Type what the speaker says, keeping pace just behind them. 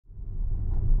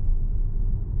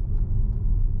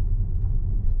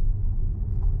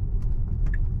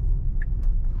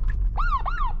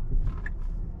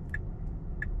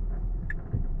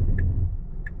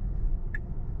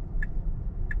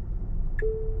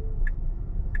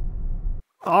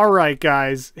Alright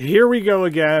guys, here we go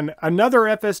again. Another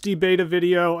FSD Beta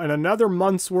video and another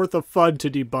month's worth of FUD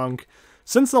to debunk.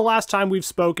 Since the last time we've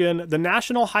spoken, the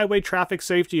National Highway Traffic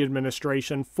Safety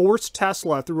Administration forced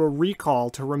Tesla through a recall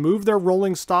to remove their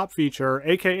rolling stop feature,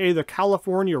 aka the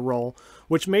California roll,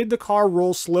 which made the car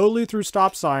roll slowly through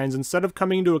stop signs instead of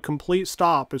coming to a complete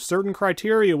stop if certain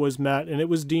criteria was met and it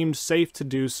was deemed safe to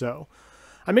do so.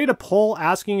 I made a poll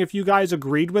asking if you guys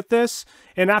agreed with this,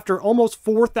 and after almost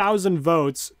 4,000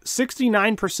 votes,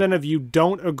 69% of you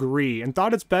don't agree and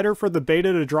thought it's better for the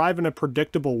beta to drive in a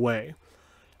predictable way.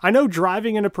 I know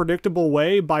driving in a predictable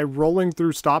way by rolling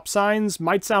through stop signs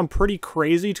might sound pretty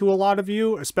crazy to a lot of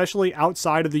you, especially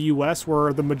outside of the US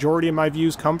where the majority of my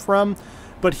views come from,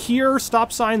 but here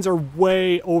stop signs are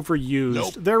way overused.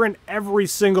 Nope. They're in every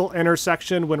single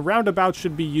intersection when roundabouts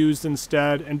should be used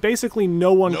instead, and basically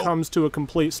no one comes to a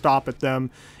complete stop at them,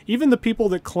 even the people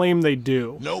that claim they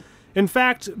do. In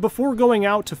fact, before going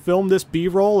out to film this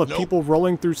B-roll of people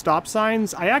rolling through stop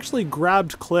signs, I actually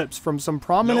grabbed clips from some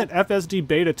prominent FSD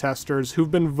Beta testers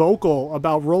who've been vocal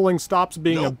about rolling stops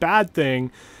being a bad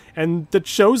thing, and that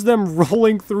shows them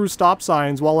rolling through stop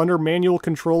signs while under manual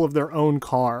control of their own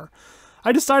car.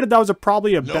 I decided that was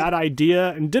probably a bad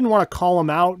idea and didn't want to call them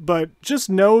out, but just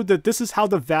know that this is how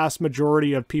the vast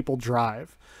majority of people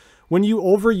drive. When you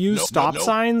overuse stop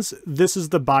signs, this is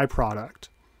the byproduct.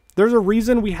 There's a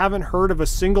reason we haven't heard of a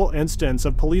single instance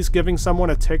of police giving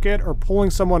someone a ticket or pulling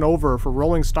someone over for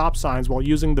rolling stop signs while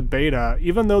using the beta,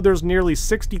 even though there's nearly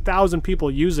 60,000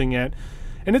 people using it,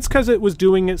 and it's because it was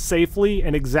doing it safely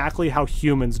and exactly how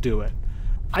humans do it.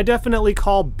 I definitely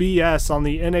call BS on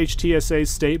the NHTSA's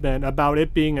statement about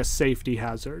it being a safety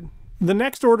hazard. The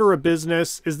next order of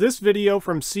business is this video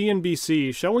from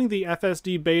CNBC showing the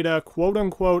FSD Beta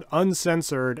quote-unquote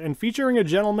uncensored and featuring a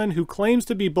gentleman who claims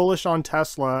to be bullish on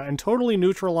Tesla and totally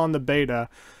neutral on the beta.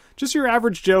 Just your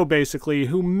average Joe basically,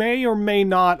 who may or may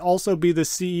not also be the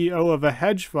CEO of a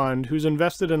hedge fund who's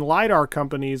invested in LiDAR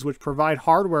companies which provide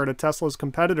hardware to Tesla's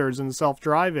competitors in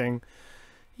self-driving.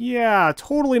 Yeah,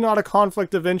 totally not a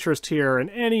conflict of interest here in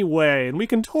any way, and we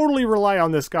can totally rely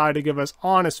on this guy to give us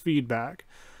honest feedback.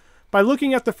 By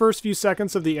looking at the first few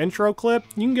seconds of the intro clip,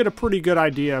 you can get a pretty good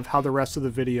idea of how the rest of the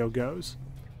video goes.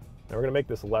 Now we're going to make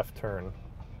this left turn.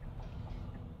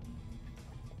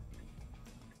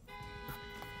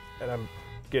 And I'm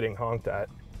getting honked at.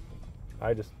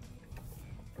 But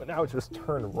now it's just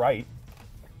turn right.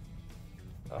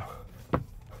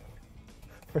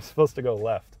 We're supposed to go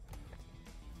left.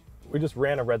 We just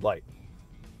ran a red light.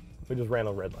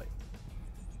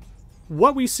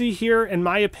 What we see here, in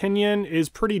my opinion, is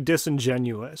pretty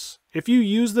disingenuous. If you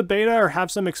use the beta or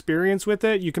have some experience with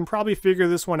it, you can probably figure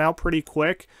this one out pretty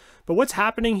quick. But what's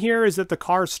happening here is that the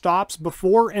car stops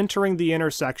before entering the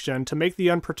intersection to make the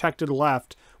unprotected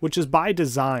left, which is by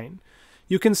design.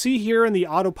 You can see here in the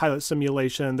autopilot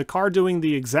simulation the car doing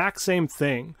the exact same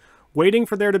thing, waiting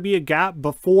for there to be a gap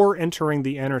before entering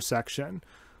the intersection.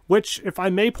 Which, if I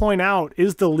may point out,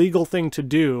 is the legal thing to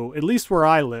do, at least where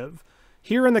I live.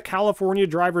 Here in the California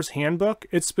Driver's Handbook,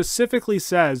 it specifically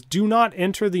says, do not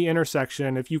enter the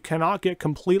intersection if you cannot get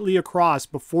completely across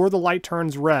before the light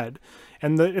turns red.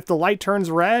 And if the light turns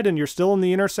red and you're still in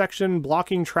the intersection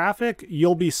blocking traffic,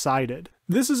 you'll be cited.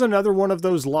 This is another one of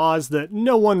those laws that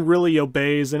no one really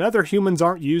obeys and other humans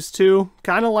aren't used to.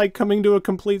 Kind of like coming to a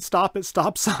complete stop at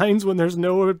stop signs when there's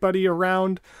nobody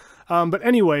around. But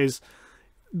anyways,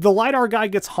 the LiDAR guy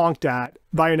gets honked at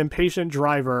by an impatient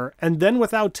driver, and then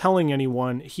without telling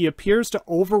anyone, he appears to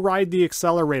override the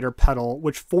accelerator pedal,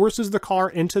 which forces the car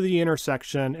into the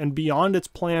intersection and beyond its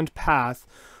planned path,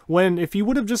 when if he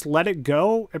would have just let it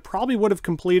go, it probably would have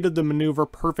completed the maneuver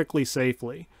perfectly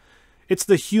safely. It's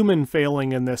the human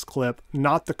failing in this clip,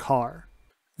 not the car.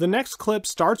 The next clip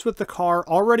starts with the car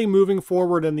already moving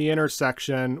forward in the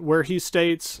intersection, where he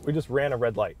states, "We just ran a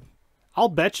red light." I'll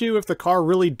bet you if the car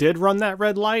really did run that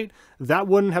red light, that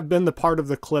wouldn't have been the part of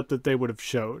the clip that they would have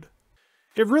showed.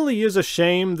 It really is a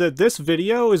shame that this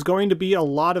video is going to be a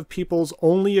lot of people's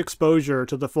only exposure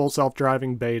to the full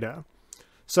self-driving beta.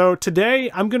 So today,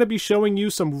 I'm going to be showing you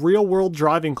some real-world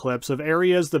driving clips of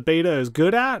areas the beta is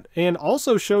good at, and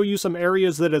also show you some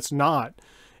areas that it's not.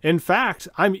 In fact,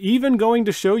 I'm even going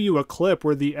to show you a clip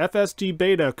where the FSD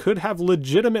beta could have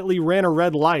legitimately ran a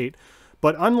red light,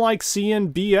 but unlike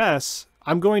CNBS,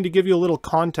 I'm going to give you a little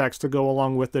context to go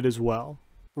along with it as well.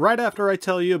 Right after I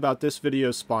tell you about this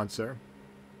video's sponsor.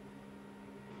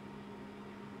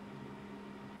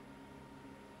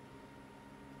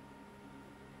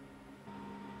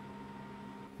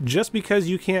 Just because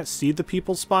you can't see the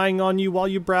people spying on you while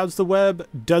you browse the web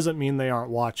doesn't mean they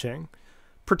aren't watching.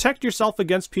 Protect yourself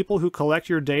against people who collect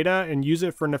your data and use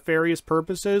it for nefarious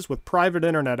purposes with private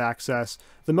internet access,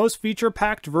 the most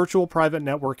feature-packed virtual private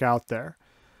network out there.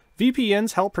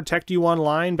 VPNs help protect you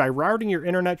online by routing your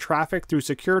internet traffic through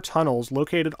secure tunnels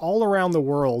located all around the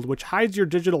world, which hides your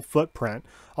digital footprint,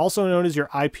 also known as your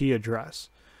IP address.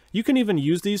 You can even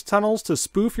use these tunnels to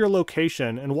spoof your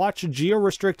location and watch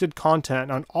geo-restricted content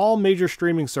on all major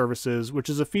streaming services, which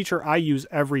is a feature I use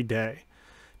every day.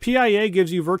 PIA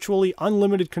gives you virtually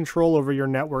unlimited control over your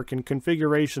network and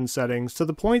configuration settings to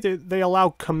the point that they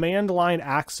allow command line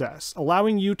access,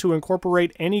 allowing you to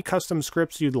incorporate any custom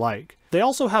scripts you'd like. They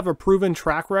also have a proven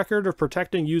track record of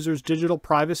protecting users' digital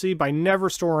privacy by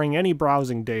never storing any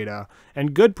browsing data,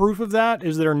 and good proof of that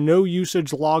is their no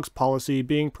usage logs policy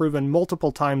being proven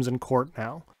multiple times in court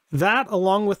now. That,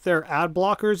 along with their ad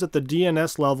blockers at the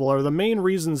DNS level, are the main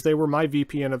reasons they were my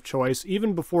VPN of choice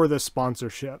even before this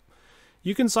sponsorship.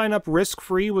 You can sign up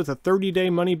risk-free with a 30-day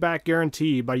money-back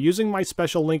guarantee by using my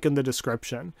special link in the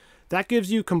description. That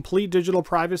gives you complete digital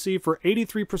privacy for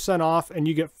 83% off, and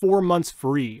you get 4 months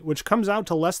free, which comes out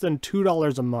to less than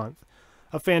 $2 a month.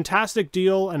 A fantastic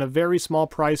deal and a very small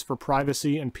price for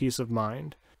privacy and peace of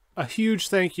mind. A huge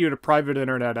thank you to Private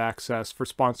Internet Access for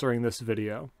sponsoring this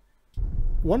video.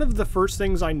 One of the first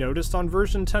things I noticed on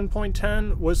version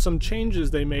 10.10 was some changes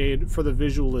they made for the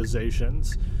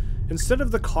visualizations. Instead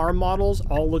of the car models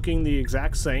all looking the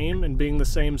exact same and being the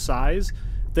same size,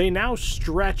 they now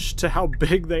stretch to how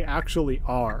big they actually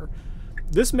are.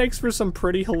 This makes for some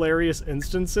pretty hilarious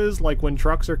instances, like when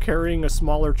trucks are carrying a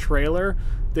smaller trailer,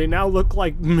 they now look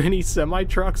like mini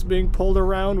semi-trucks being pulled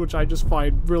around, which I just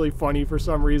find really funny for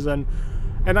some reason.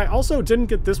 And I also didn't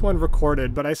get this one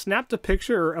recorded, but I snapped a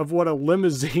picture of what a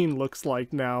limousine looks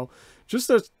like now.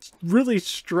 Just a really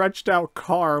stretched out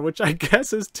car, which I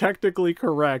guess is technically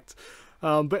correct.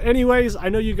 But anyways, I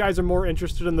know you guys are more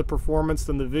interested in the performance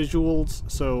than the visuals,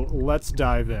 so let's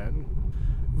dive in.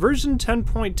 Version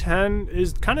 10.10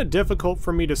 is kind of difficult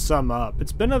for me to sum up.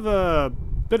 It's been a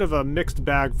bit of a mixed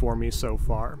bag for me so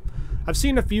far. I've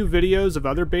seen a few videos of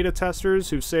other beta testers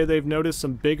who say they've noticed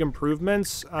some big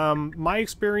improvements. My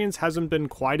experience hasn't been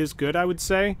quite as good, I would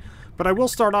say, but I will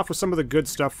start off with some of the good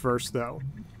stuff first, though.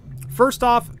 First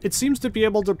off, it seems to be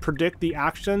able to predict the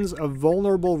actions of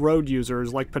vulnerable road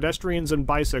users like pedestrians and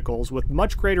bicycles with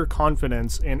much greater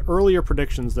confidence and earlier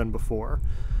predictions than before.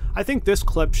 I think this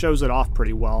clip shows it off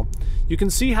pretty well. You can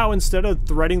see how instead of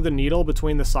threading the needle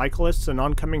between the cyclists and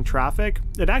oncoming traffic,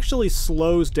 it actually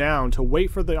slows down to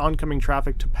wait for the oncoming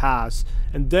traffic to pass,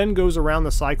 and then goes around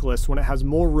the cyclist when it has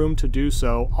more room to do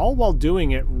so, all while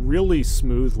doing it really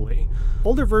smoothly.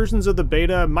 Older versions of the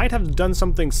beta might have done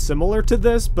something similar to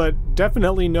this, but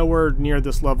definitely nowhere near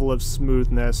this level of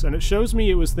smoothness, and it shows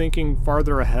me it was thinking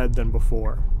farther ahead than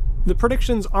before. The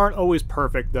predictions aren't always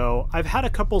perfect though. I've had a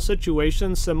couple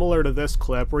situations similar to this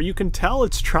clip where you can tell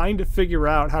it's trying to figure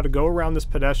out how to go around this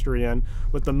pedestrian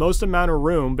with the most amount of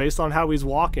room based on how he's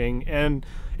walking, and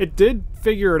it did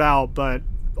figure it out, but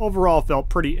overall felt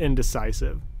pretty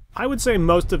indecisive. I would say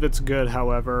most of it's good,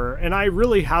 however, and I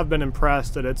really have been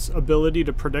impressed at its ability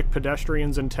to predict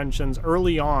pedestrians' intentions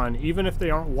early on, even if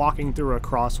they aren't walking through a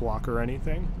crosswalk or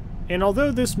anything. And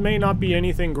although this may not be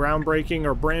anything groundbreaking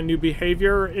or brand new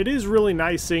behavior, it is really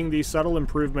nice seeing the subtle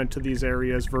improvement to these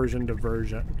areas version to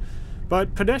version.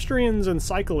 But pedestrians and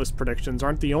cyclist predictions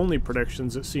aren't the only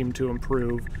predictions that seem to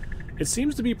improve. It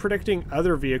seems to be predicting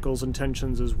other vehicles'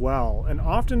 intentions as well, and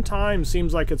oftentimes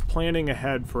seems like it's planning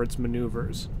ahead for its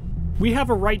maneuvers. We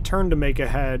have a right turn to make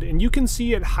ahead, and you can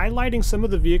see it highlighting some of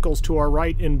the vehicles to our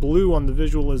right in blue on the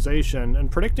visualization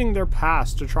and predicting their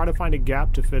paths to try to find a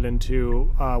gap to fit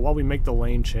into while we make the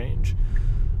lane change.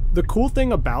 The cool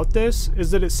thing about this is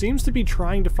that it seems to be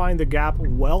trying to find the gap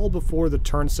well before the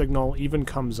turn signal even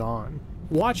comes on.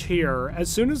 Watch here, as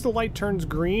soon as the light turns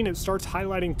green, it starts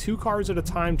highlighting 2 cars at a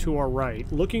time to our right,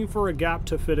 looking for a gap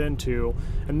to fit into,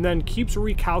 and then keeps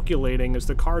recalculating as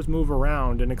the cars move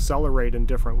around and accelerate in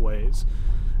different ways.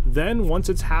 Then, once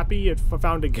it's happy it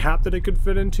found a gap that it could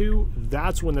fit into,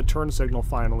 that's when the turn signal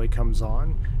finally comes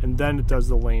on, and then it does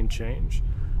the lane change.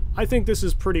 I think this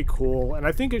is pretty cool, and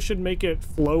I think it should make it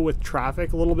flow with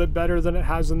traffic a little bit better than it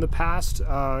has in the past,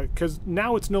 because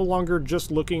now it's no longer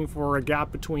just looking for a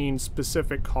gap between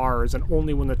specific cars and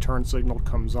only when the turn signal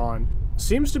comes on.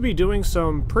 Seems to be doing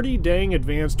some pretty dang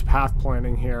advanced path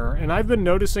planning here, and I've been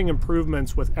noticing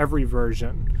improvements with every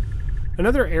version.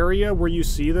 Another area where you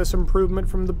see this improvement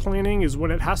from the planning is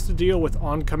when it has to deal with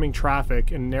oncoming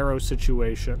traffic in narrow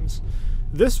situations.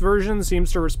 This version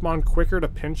seems to respond quicker to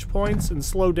pinch points and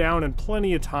slow down in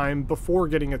plenty of time before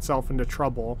getting itself into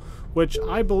trouble, which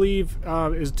I believe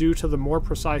is due to the more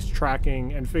precise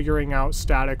tracking and figuring out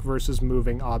static versus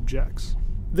moving objects.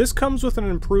 This comes with an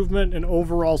improvement in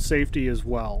overall safety as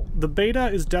well. The beta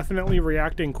is definitely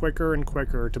reacting quicker and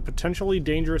quicker to potentially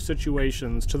dangerous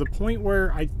situations to the point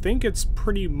where I think it's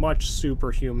pretty much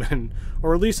superhuman,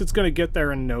 or at least it's going to get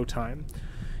there in no time.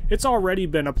 It's already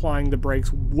been applying the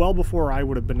brakes well before I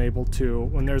would have been able to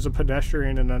when there's a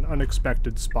pedestrian in an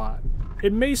unexpected spot.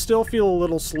 It may still feel a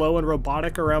little slow and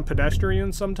robotic around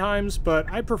pedestrians sometimes, but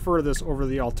I prefer this over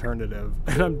the alternative.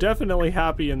 And I'm definitely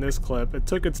happy in this clip it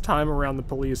took its time around the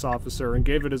police officer and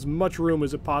gave it as much room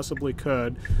as it possibly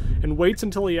could, and waits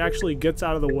until he actually gets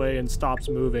out of the way and stops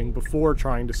moving before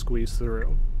trying to squeeze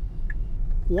through.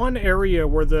 One area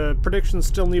where the predictions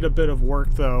still need a bit of work,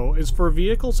 though, is for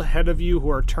vehicles ahead of you who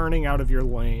are turning out of your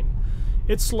lane.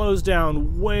 It slows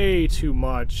down way too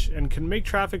much and can make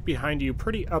traffic behind you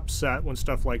pretty upset when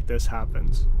stuff like this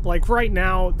happens. Like right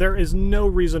now, there is no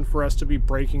reason for us to be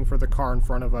braking for the car in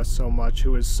front of us so much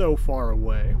who is so far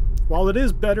away. While it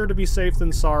is better to be safe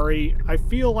than sorry, I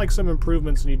feel like some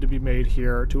improvements need to be made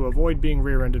here to avoid being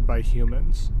rear-ended by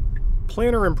humans.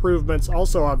 Planner improvements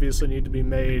also obviously need to be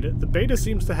made. The beta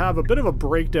seems to have a bit of a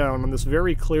breakdown on this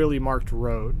very clearly marked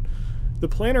road. The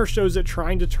planner shows it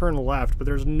trying to turn left, but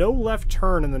there's no left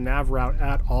turn in the nav route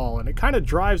at all, and it kind of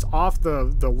drives off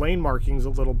the lane markings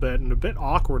a little bit and a bit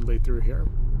awkwardly through here.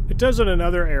 It does it in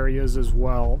other areas as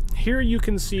well. Here you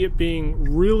can see it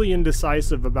being really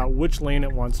indecisive about which lane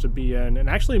it wants to be in, and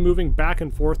actually moving back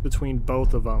and forth between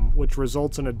both of them, which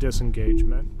results in a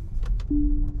disengagement.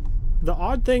 The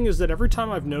odd thing is that every time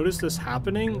I've noticed this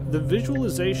happening, the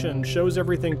visualization shows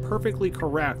everything perfectly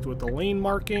correct with the lane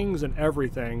markings and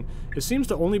everything. It seems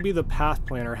to only be the path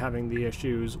planner having the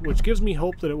issues, which gives me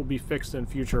hope that it will be fixed in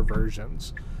future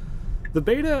versions. The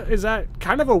beta is at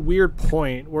kind of a weird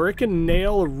point where it can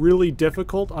nail a really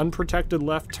difficult unprotected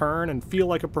left turn and feel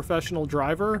like a professional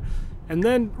driver, and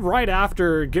then right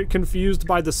after get confused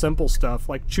by the simple stuff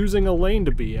like choosing a lane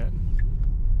to be in.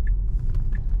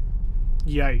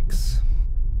 Yikes.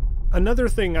 Another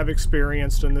thing I've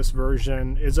experienced in this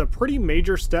version is a pretty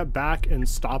major step back in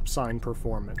stop sign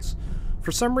performance.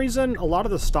 For some reason, a lot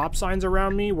of the stop signs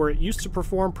around me where it used to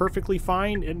perform perfectly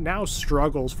fine, it now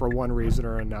struggles for one reason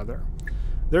or another.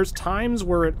 There's times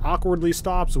where it awkwardly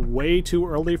stops way too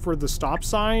early for the stop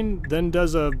sign, then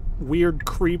does a weird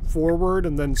creep forward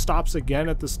and then stops again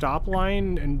at the stop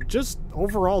line, and just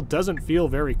overall doesn't feel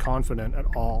very confident at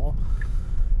all.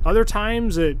 Other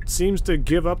times, it seems to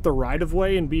give up the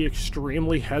right-of-way and be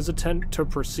extremely hesitant to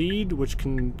proceed, which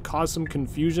can cause some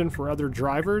confusion for other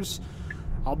drivers.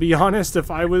 I'll be honest, if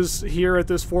I was here at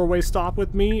this four-way stop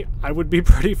with me, I would be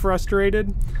pretty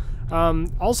frustrated.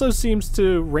 Also seems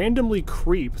to randomly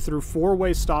creep through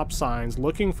four-way stop signs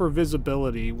looking for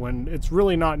visibility when it's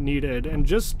really not needed, and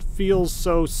just feels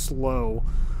so slow.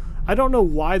 I don't know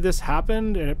why this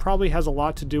happened, and it probably has a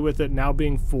lot to do with it now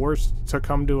being forced to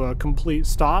come to a complete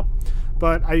stop,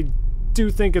 but I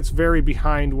do think it's very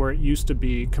behind where it used to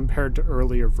be compared to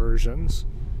earlier versions.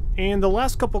 And the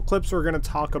last couple clips we're going to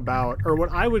talk about are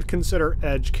what I would consider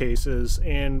edge cases,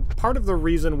 and part of the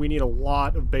reason we need a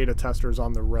lot of beta testers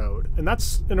on the road, and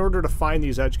that's in order to find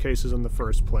these edge cases in the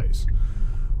first place.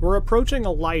 We're approaching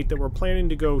a light that we're planning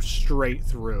to go straight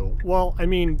through. Well, I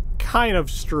mean, kind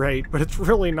of straight, but it's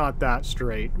really not that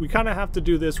straight. We kind of have to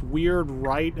do this weird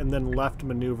right and then left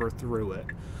maneuver through it.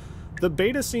 The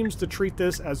beta seems to treat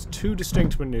this as two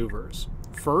distinct maneuvers.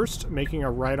 First, making a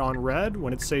right on red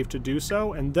when it's safe to do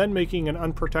so, and then making an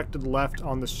unprotected left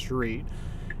on the street.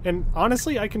 And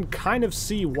honestly, I can kind of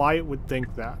see why it would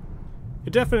think that.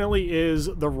 It definitely is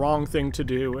the wrong thing to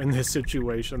do in this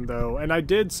situation, though, and I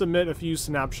did submit a few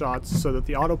snapshots so that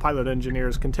the autopilot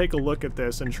engineers can take a look at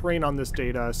this and train on this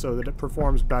data so that it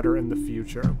performs better in the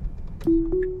future.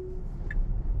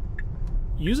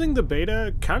 Using the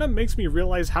beta kind of makes me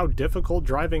realize how difficult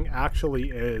driving actually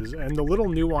is, and the little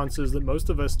nuances that most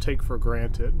of us take for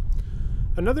granted.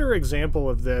 Another example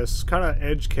of this kind of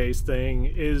edge case thing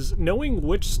is knowing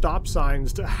which stop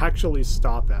signs to actually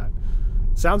stop at.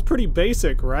 Sounds pretty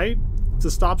basic, right? If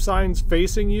the stop sign's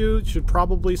facing you, it should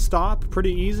probably stop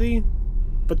pretty easy.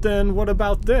 But then what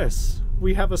about this?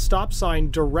 We have a stop sign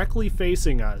directly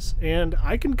facing us, and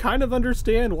I can kind of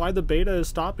understand why the beta is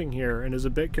stopping here and is a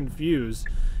bit confused,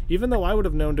 even though I would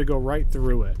have known to go right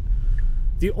through it.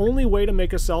 The only way to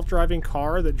make a self-driving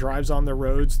car that drives on the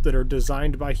roads that are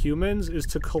designed by humans is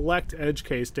to collect edge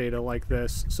case data like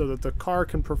this so that the car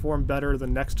can perform better the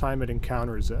next time it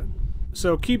encounters it.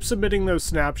 So keep submitting those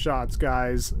snapshots,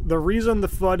 guys. The reason the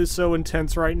FUD is so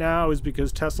intense right now is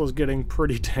because Tesla's getting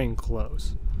pretty dang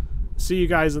close. See you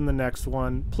guys in the next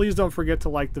one. Please don't forget to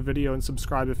like the video and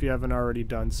subscribe if you haven't already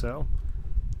done so.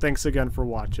 Thanks again for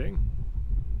watching.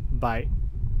 Bye.